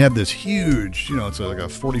 And they have this huge, it's like a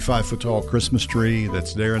 45-foot tall Christmas tree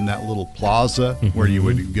that's there in that little plaza where you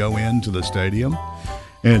would go into the stadium.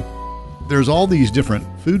 And there's all these different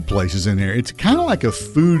food places in there. It's kind of like a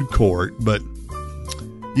food court, but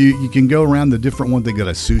you can go around the different ones. They got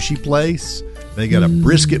a sushi place. They got a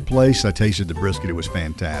brisket place. I tasted the brisket. It was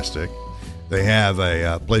fantastic. They have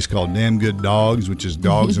a place called Damn Good Dogs, which is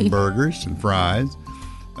dogs and burgers and fries.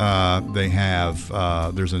 They have,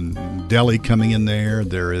 there's a deli coming in there.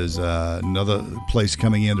 There is another place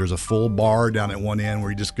coming in. There's a full bar down at one end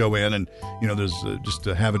where you just go in and, there's just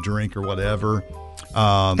to have a drink or whatever.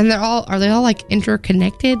 And are they all like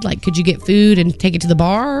interconnected? Like, could you get food and take it to the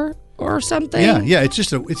bar or something? Yeah. It's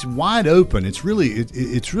just it's wide open. It's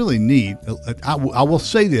really neat. I will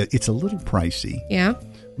say that it's a little pricey. Yeah.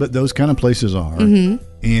 But those kind of places are. Mm-hmm.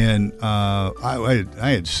 And I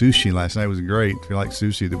had sushi last night. It was great. If you like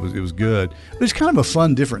sushi, it was good. But it's kind of a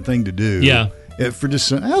fun, different thing to do. Yeah. For just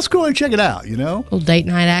let's go and check it out. Little date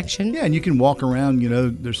night action. Yeah, and you can walk around.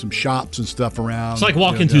 There's some shops and stuff around. It's like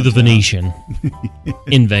walking through the Venetian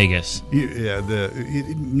in Vegas. Yeah.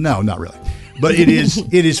 No, not really. But it is.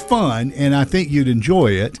 It is fun, and I think you'd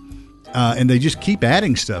enjoy it. And they just keep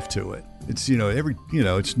adding stuff to it. It's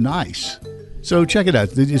it's nice. So check it out.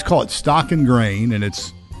 They just call it Stock and Grain, and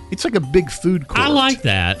it's like a big food court. I like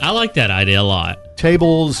that. I like that idea a lot.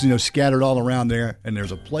 tables, scattered all around there. And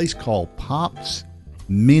there's a place called Pop's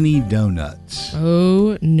Mini Donuts.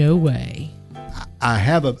 Oh, no way. I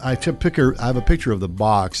have a picture of the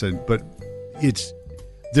box, but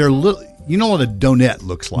they're little. You know what a donut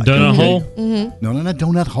looks like? Donut hole? Mm-hmm. No, not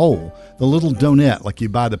donut hole. The little donut, like you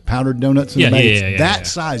buy the powdered donuts in the bag. It's that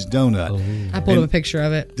size donut. I pulled up a picture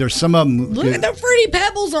of it. There's some of them. Look at the fruity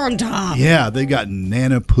pebbles on top. Yeah, they got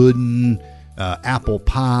banana pudding, apple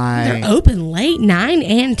pie. They're open late, 9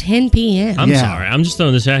 and 10 p.m. I'm sorry. I'm just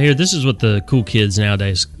throwing this out here. This is what the cool kids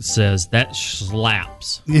nowadays says. That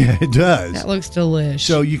slaps. Yeah, it does. That looks delicious.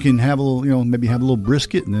 So you can have a little, maybe have a little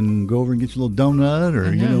brisket and then go over and get your little donut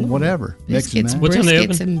or, whatever. Biscuits, What time they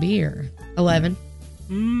briskets, and beer. 11.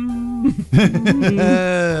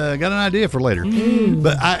 Got an idea for later.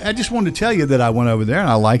 But I just wanted to tell you that I went over there and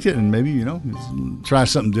I liked it, and maybe, try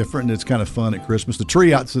something different, and it's kind of fun at Christmas. The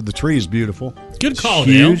tree outside the tree is beautiful. Good call,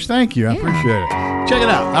 Huge. Dale. Thank you. I appreciate it. Check it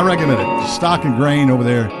out. I recommend it. Stock and Grain over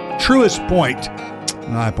there. Truist Point.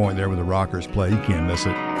 An High Point there where the Rockers play. You can't miss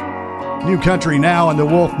it. New Country Now and the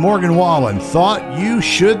Wolf. Morgan Wallen. Thought You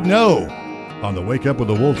Should Know on the Wake Up with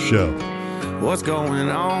the Wolf show. What's going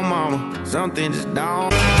on, mama? Something just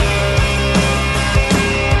dawned.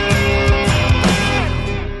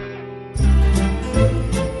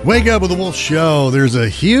 Wake Up with the Wolf show. There's a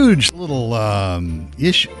huge little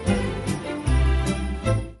issue.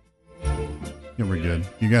 Yeah, we're good.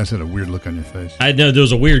 You guys had a weird look on your face. I know there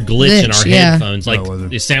was a weird glitch in our headphones. Like, Oh, was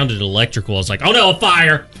it? it sounded electrical. I was like, oh no, a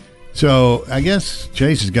fire. So I guess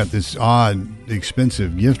Chase has got this odd,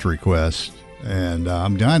 expensive gift request, and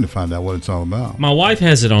I'm dying to find out what it's all about. My wife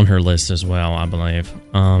has it on her list as well, I believe.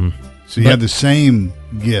 So you have the same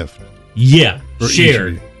gift. Yeah, for each shared.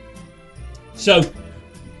 of you. So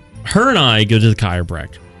her and I go to the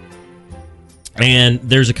chiropractor. And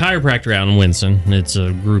there's a chiropractor out in Winston. It's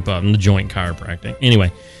a group of them, the Joint Chiropractic.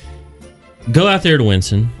 Anyway, go out there to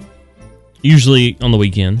Winston, usually on the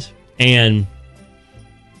weekends. And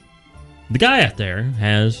the guy out there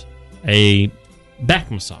has a back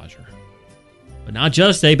massager. But not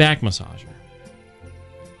just a back massager.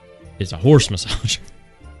 It's a horse massager.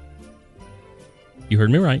 You heard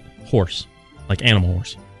me right. Horse. Like animal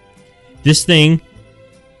horse. This thing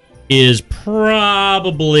is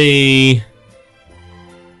probably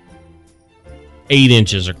 8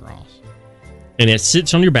 inches across. And it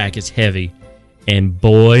sits on your back. It's heavy. And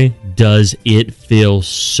boy, does it feel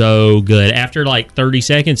so good. After like 30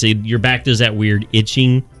 seconds, your back does that weird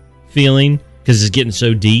itching feeling because it's getting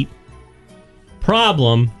so deep.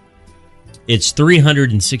 Problem, it's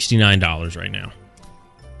 $369 right now.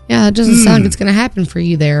 Yeah, it doesn't sound like it's going to happen for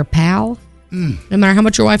you there, pal. No matter how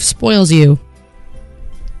much your wife spoils you.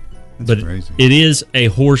 But crazy. It is a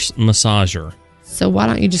horse massager. So why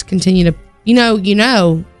don't you just continue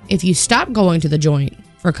to, if you stop going to the Joint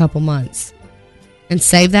for a couple months and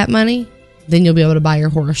save that money, then you'll be able to buy your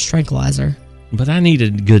horse tranquilizer. But I need a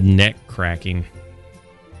good neck cracking.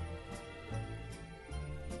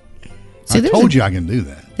 See, I told you I can do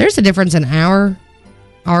that. There's a difference in our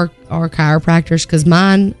chiropractors, because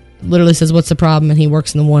mine literally says, what's the problem? And he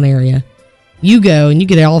works in the one area. You go and you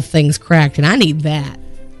get all things cracked, and I need that.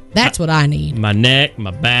 That's what I need. My neck,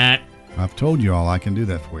 my back. I've told you all I can do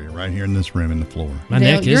that for you right here in this room in the floor. My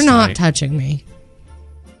Dale, neck is you're not tight. touching me.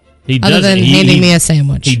 He Other doesn't. than handing me a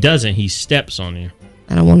sandwich. He doesn't. He steps on you.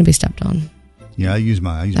 I don't want to be stepped on. Yeah, I use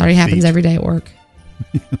my That already happens every day at work.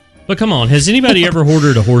 But come on, has anybody ever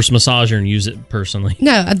ordered a horse massager and used it personally?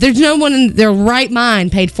 No, there's no one in their right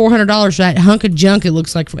mind paid $400 for that hunk of junk. It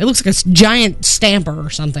looks like a giant stamper or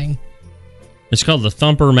something. It's called the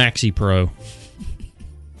Thumper Maxi Pro.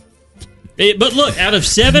 But look, out of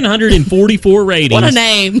 744 ratings, What a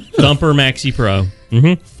name. Thumper Maxi Pro.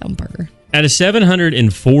 Mm-hmm. Thumper. Out of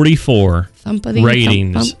 744 Thumpity,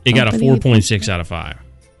 ratings, thump, it got a thumpity, 4.6 out of 5. I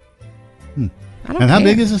don't And how care.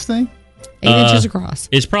 big is this thing? 8 inches across.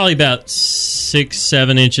 It's probably about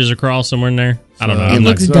 6-7 inches across, somewhere in there. I don't know. It I'm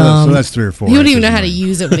looks not- dumb. So that's 3 or 4. He wouldn't even inches know how to in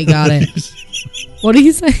use it when he got it. What do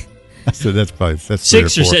you say? So that's probably 6 3 or or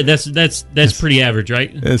 4. 7. That's pretty average, right?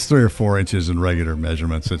 It's 3 or 4 inches in regular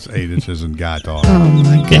measurements. It's 8 inches in guy talk. Oh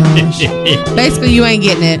my gosh. Basically, you ain't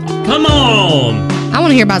getting it. Come on. I want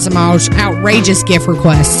to hear about some outrageous gift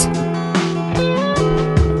requests.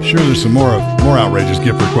 Sure, there's some more outrageous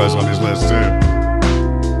gift requests on his list too.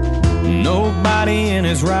 Nobody in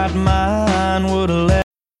his right mind would have let.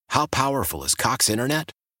 How powerful is Cox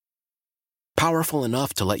Internet? Powerful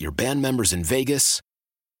enough to let your band members in Vegas,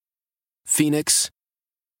 Phoenix,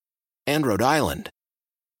 and Rhode Island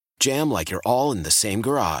jam like you're all in the same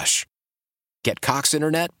garage. Get Cox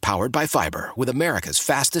Internet powered by fiber with America's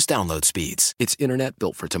fastest download speeds. It's internet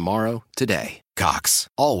built for tomorrow, today. Cox,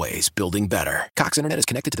 always building better. Cox Internet is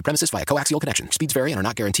connected to the premises via coaxial connection. Speeds vary and are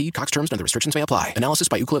not guaranteed. Cox terms and other restrictions may apply. Analysis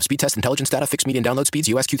by Ookla of Speed Test Intelligence Data. Fixed median download speeds.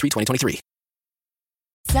 US Q3 2023.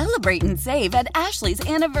 Celebrate and save at Ashley's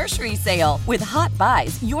Anniversary Sale. With Hot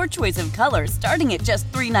Buys, your choice of colors starting at just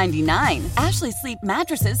 $3.99. Ashley Sleep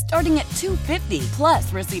mattresses starting at $2.50.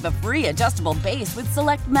 Plus, receive a free adjustable base with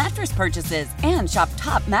select mattress purchases. And shop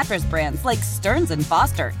top mattress brands like Stearns &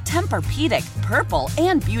 Foster, Tempur-Pedic, Purple,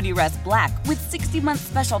 and Beautyrest Black with 60-month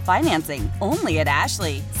special financing. Only at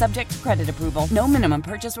Ashley. Subject to credit approval. No minimum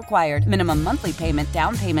purchase required. Minimum monthly payment,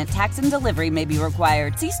 down payment, tax, and delivery may be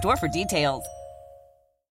required. See store for details.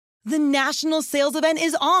 The national sales event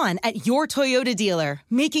is on at your Toyota dealer,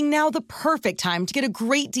 making now the perfect time to get a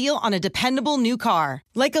great deal on a dependable new car.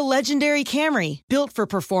 Like a legendary Camry, built for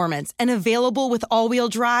performance and available with all-wheel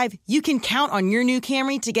drive, you can count on your new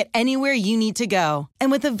Camry to get anywhere you need to go.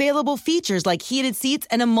 And with available features like heated seats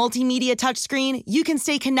and a multimedia touchscreen, you can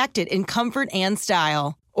stay connected in comfort and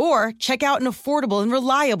style. Or check out an affordable and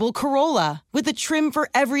reliable Corolla with a trim for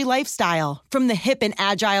every lifestyle. From the hip and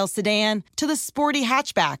agile sedan to the sporty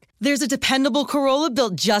hatchback, there's a dependable Corolla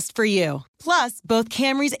built just for you. Plus, both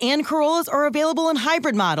Camrys and Corollas are available in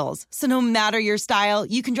hybrid models, so no matter your style,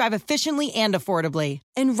 you can drive efficiently and affordably.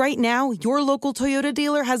 And right now, your local Toyota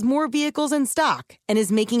dealer has more vehicles in stock and is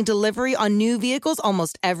making delivery on new vehicles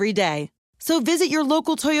almost every day. So visit your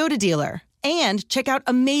local Toyota dealer. And check out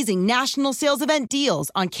amazing national sales event deals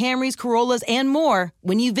on Camrys, Corollas, and more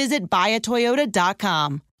when you visit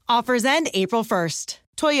buyatoyota.com. Offers end April 1st.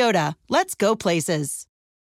 Toyota, let's go places.